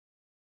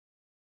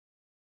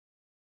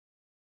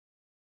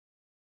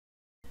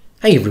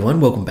Hey everyone,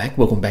 welcome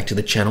back to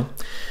the channel.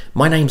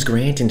 My name's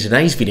Grant. In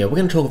today's video we're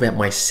going to talk about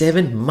my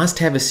 7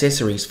 must-have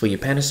accessories for your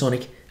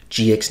Panasonic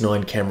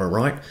GX9 camera,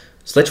 right?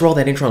 So let's roll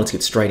that intro and let's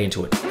get straight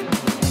into it.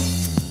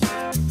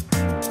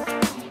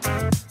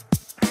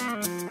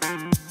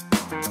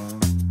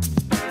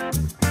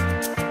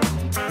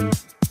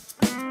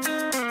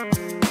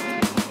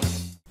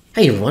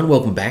 Hey everyone,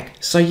 welcome back.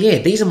 So yeah,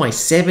 these are my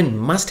 7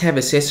 must-have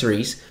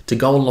accessories to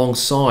go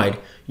alongside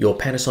your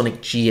Panasonic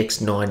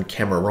GX9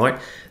 camera, right?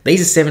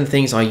 These are 7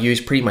 things I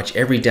use pretty much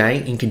every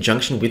day in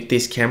conjunction with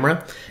this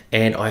camera,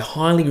 and I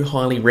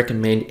highly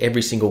recommend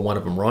every single one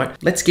of them, right?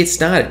 Let's get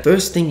started.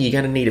 First thing you're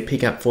going to need to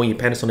pick up for your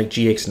Panasonic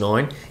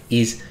GX9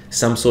 is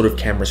some sort of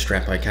camera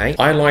strap, okay?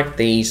 I like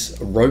these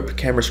rope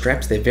camera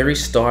straps. They're very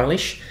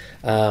stylish.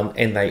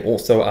 And they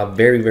also are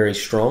very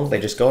strong. They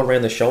just go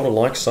around the shoulder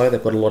like so.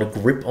 They've got a lot of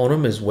grip on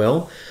them as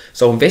well.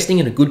 So investing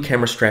in a good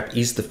camera strap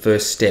is the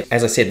first step.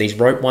 As I said, these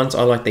rope ones,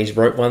 I like these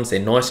rope ones. They're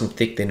nice and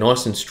thick, they're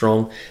nice and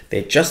strong.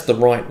 They're just the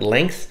right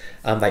length.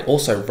 They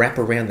also wrap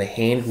around the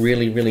hand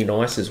really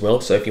nice as well.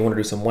 So if you want to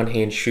do some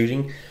one-hand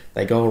shooting,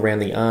 they go around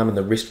the arm and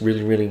the wrist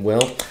really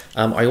well.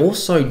 I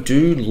also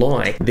do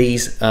like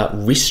these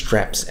wrist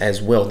straps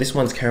as well. This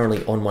one's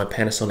currently on my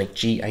Panasonic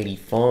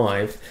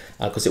G85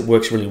 because it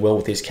works really well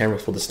with this camera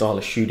for the style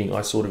of shooting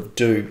I sort of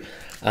do.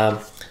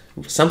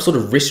 Some sort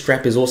of wrist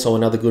strap is also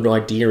another good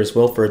idea as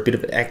well for a bit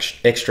of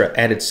extra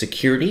added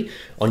security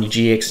on your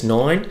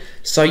GX9.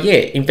 So yeah,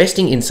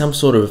 investing in some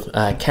sort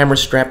of camera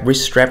strap,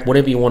 wrist strap,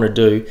 whatever you want to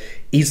do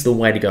is the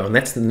way to go. And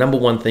that's the number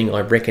one thing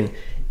I reckon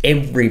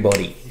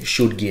everybody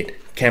should get.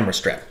 Camera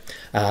strap.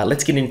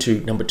 Let's get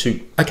into number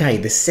 2. Okay,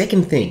 the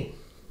second thing,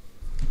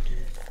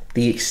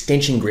 the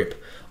extension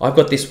grip. I've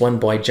got this one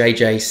by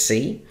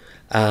JJC,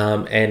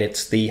 and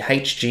it's the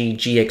HG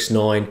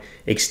GX9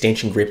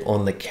 extension grip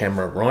on the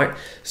camera, right?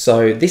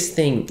 So this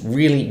thing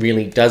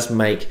really does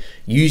make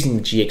using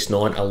the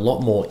GX9 a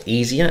lot more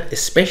easier,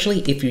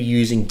 especially if you're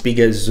using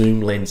bigger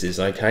zoom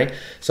lenses, okay?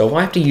 So if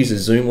I have to use a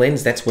zoom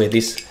lens, that's where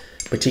this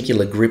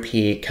particular grip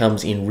here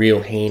comes in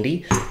real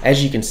handy.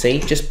 As you can see,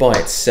 just by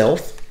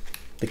itself,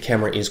 the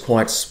camera is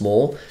quite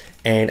small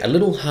and a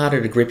little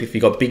harder to grip if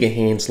you've got bigger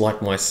hands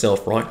like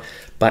myself, right?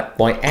 But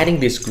by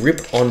adding this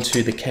grip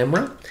onto the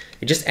camera,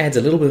 it just adds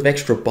a little bit of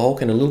extra bulk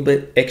and a little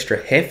bit extra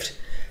heft.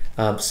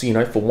 So, you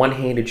know, for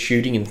one-handed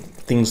shooting and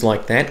things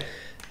like that,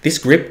 this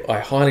grip, I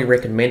highly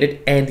recommend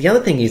it. And the other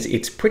thing is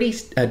it's pretty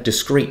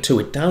discreet too.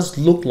 It does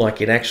look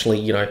like it actually,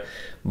 you know,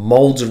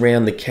 molds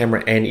around the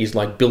camera and is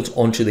like built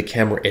onto the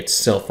camera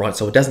itself, right?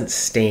 So it doesn't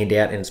stand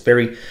out, and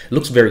it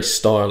looks very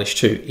stylish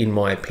too, in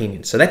my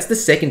opinion. So that's the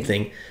second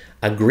thing,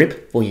 a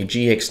grip for your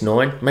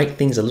GX9. Make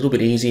things a little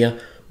bit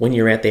easier when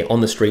you're out there on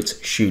the streets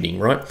shooting,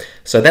 right?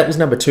 So that was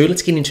number 2.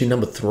 Let's get into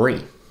number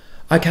 3.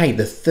 Okay,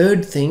 the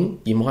third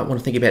thing you might want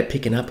to think about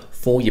picking up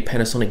for your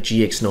Panasonic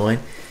GX9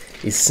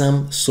 is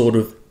some sort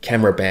of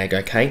camera bag,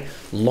 okay?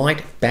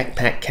 Light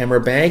backpack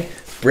camera bag.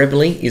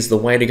 Brevely is the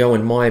way to go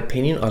in my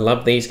opinion. I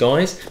love these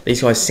guys.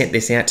 These guys sent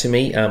this out to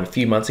me a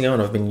few months ago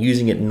and I've been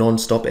using it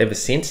non-stop ever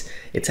since.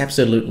 It's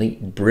absolutely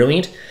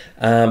brilliant.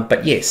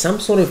 But yeah,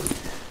 some sort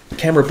of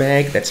camera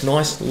bag that's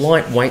nice,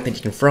 lightweight, that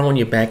you can throw on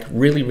your back,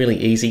 really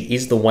easy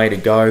is the way to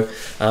go.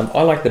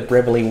 I like the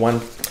Brevely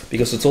one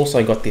because it's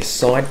also got this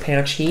side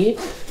pouch here,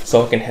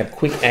 so I can have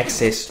quick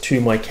access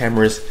to my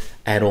cameras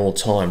at all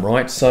time,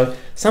 right? So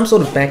some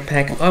sort of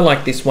backpack. I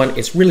like this one.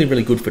 It's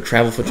really good for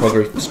travel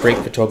photography, street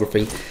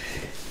photography.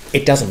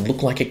 It doesn't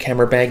look like a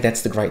camera bag.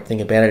 That's the great thing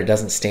about it. It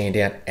doesn't stand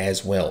out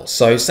as well.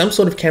 So some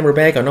sort of camera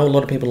bag. I know a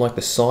lot of people like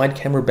the side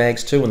camera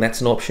bags too, and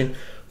that's an option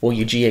for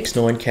your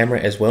GX9 camera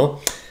as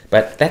well.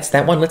 But that's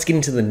that one. Let's get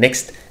into the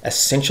next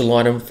essential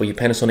item for your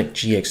Panasonic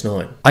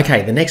GX9.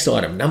 Okay, the next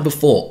item, number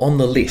 4 on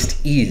the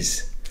list,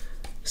 is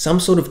some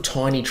sort of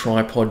tiny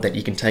tripod that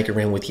you can take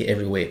around with you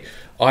everywhere.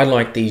 I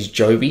like these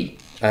Joby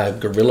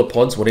Gorilla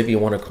Pods, whatever you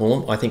want to call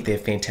them. I think they're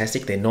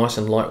fantastic. They're nice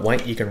and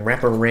lightweight. You can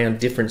wrap around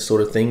different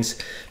sort of things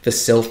for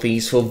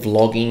selfies, for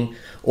vlogging,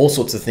 all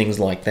sorts of things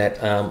like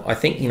that. I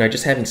think, you know,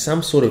 just having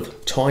some sort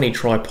of tiny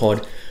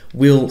tripod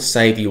will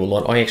save you a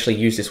lot. I actually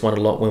use this one a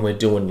lot when we're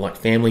doing like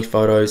family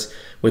photos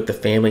with the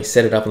family.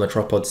 Set it up on the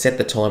tripod, set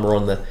the timer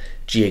on the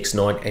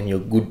GX9 and you're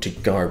good to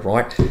go,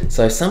 right?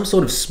 So some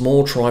sort of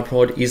small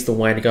tripod is the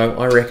way to go.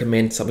 I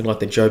recommend something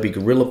like the Joby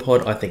Gorilla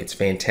Pod. I think it's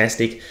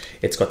fantastic.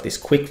 It's got this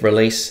quick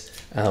release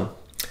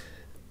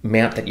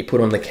mount that you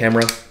put on the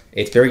camera.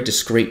 It's very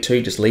discreet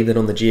too. Just leave it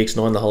on the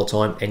GX9 the whole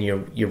time and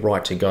you're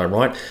right to go,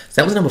 right? So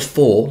that was number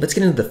 4. Let's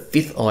get into the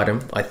 5th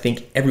item I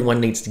think everyone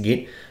needs to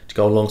get to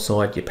go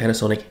alongside your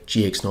Panasonic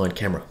GX9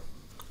 camera.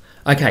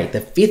 Okay, the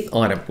 5th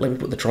item, let me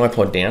put the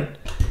tripod down,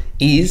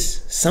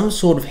 is some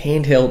sort of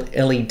handheld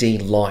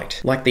LED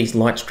light, like these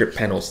light strip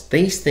panels.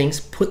 These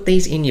things, put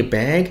these in your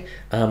bag.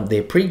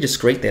 They're pretty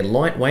discreet, they're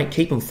lightweight,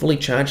 keep them fully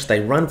charged, they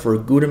run for a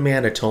good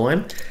amount of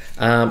time.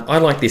 I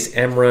like this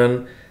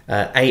Amron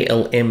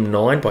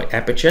ALM9 by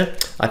Aperture.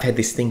 I've had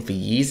this thing for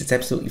years. It's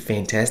absolutely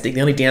fantastic.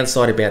 The only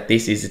downside about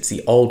this is it's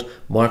the old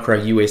micro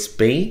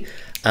USB.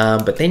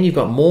 But then you've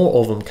got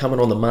more of them coming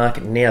on the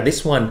market now.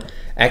 This one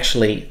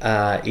actually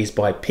is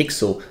by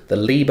Pixel, the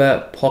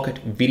Liber Pocket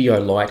Video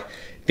Light.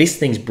 This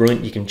thing's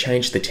brilliant. You can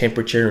change the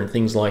temperature and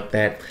things like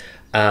that.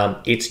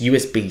 It's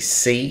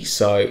USB-C,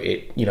 so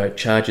it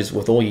charges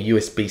with all your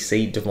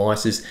USB-C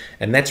devices,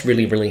 and that's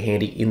really, really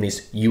handy in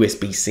this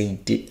USB-C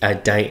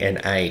day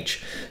and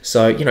age.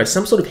 So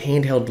some sort of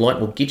handheld light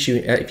will get you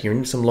if you're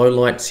in some low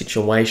light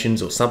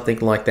situations or something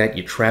like that.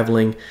 You're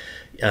traveling,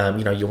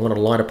 you want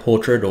to light a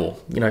portrait or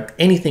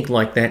anything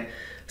like that.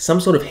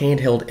 Some sort of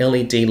handheld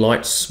LED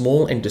light,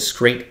 small and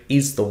discreet,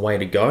 is the way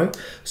to go.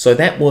 So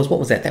that was, what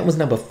was that? That was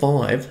number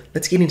 5.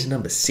 Let's get into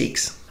number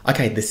 6.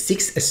 Okay, the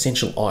 6th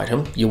essential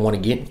item you want to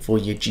get for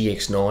your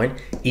GX9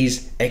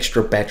 is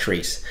extra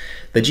batteries.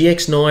 The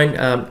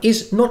GX9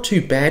 is not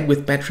too bad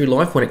with battery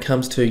life when it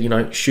comes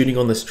to shooting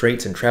on the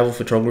streets and travel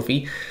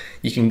photography.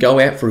 You can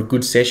go out for a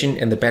good session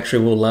and the battery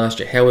will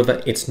last you.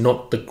 However, it's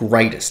not the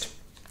greatest.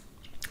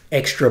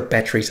 Extra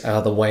batteries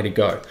are the way to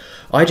go.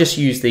 I just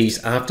use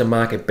these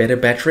aftermarket better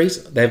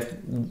batteries. They're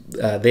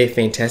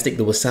fantastic.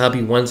 The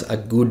Wasabi ones are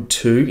good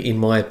too, in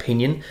my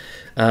opinion.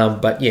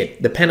 But yeah,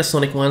 the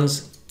Panasonic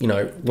ones,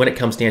 when it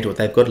comes down to it,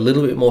 they've got a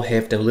little bit more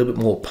heft and a little bit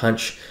more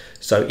punch.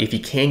 So if you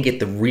can get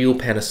the real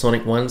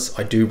Panasonic ones,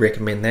 I do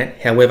recommend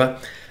that. However,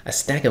 a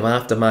stack of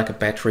aftermarket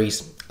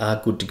batteries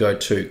are good to go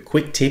too.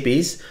 Quick tip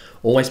is,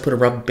 always put a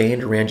rubber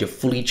band around your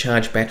fully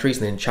charged batteries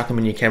and then chuck them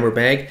in your camera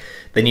bag.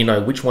 Then you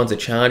know which ones are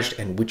charged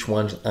and which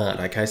ones aren't.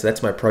 Okay, so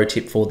that's my pro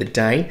tip for the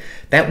day.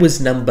 That was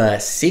number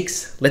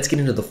 6. Let's get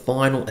into the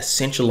final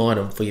essential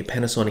item for your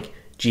Panasonic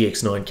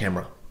GX9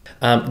 camera.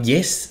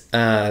 Yes,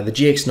 the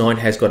GX9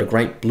 has got a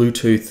great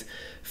Bluetooth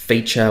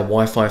feature,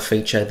 Wi-Fi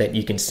feature that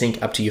you can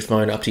sync up to your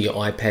phone, up to your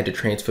iPad to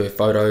transfer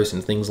photos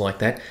and things like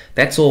that.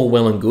 That's all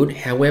well and good.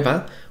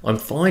 However, I'm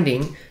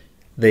finding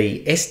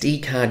the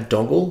SD card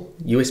dongle,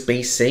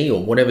 USB-C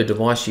or whatever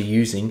device you're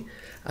using,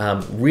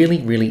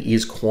 really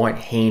is quite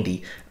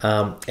handy,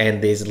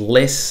 and there's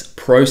less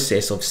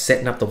process of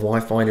setting up the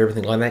Wi-Fi and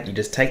everything like that. You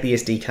just take the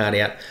SD card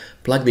out,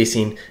 plug this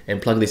in, and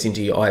plug this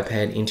into your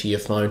iPad, into your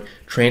phone,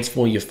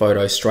 transfer your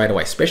photos straight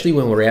away. Especially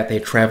when we're out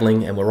there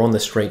traveling and we're on the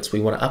streets, we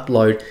want to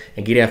upload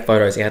and get our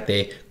photos out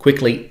there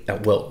quickly.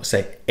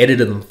 Edit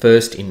them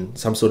first in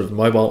some sort of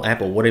mobile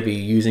app or whatever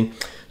you're using,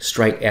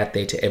 straight out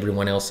there to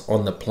everyone else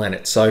on the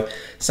planet. So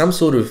some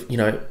sort of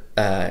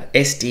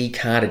SD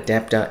card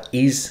adapter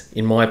is,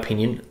 in my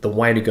opinion, the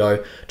way to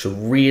go to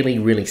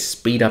really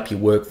speed up your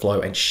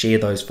workflow and share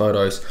those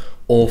photos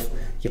off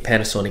your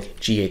Panasonic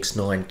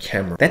GX9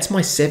 camera. That's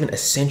my 7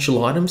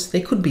 essential items.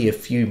 There could be a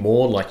few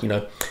more, like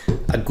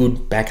a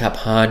good backup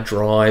hard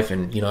drive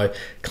and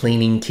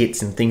cleaning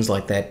kits and things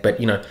like that, but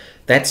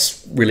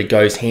that's really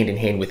goes hand in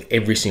hand with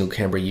every single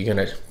camera you're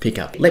going to pick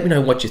up. Let me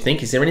know what you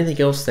think. Is there anything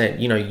else that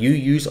you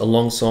use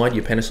alongside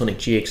your Panasonic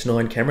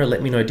GX9 camera?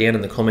 Let me know down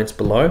in the comments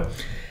below.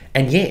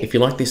 And yeah, if you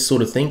like this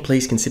sort of thing,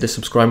 please consider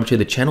subscribing to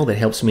the channel. That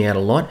helps me out a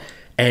lot.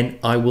 And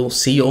I will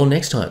see you all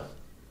next time.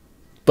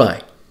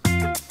 Bye.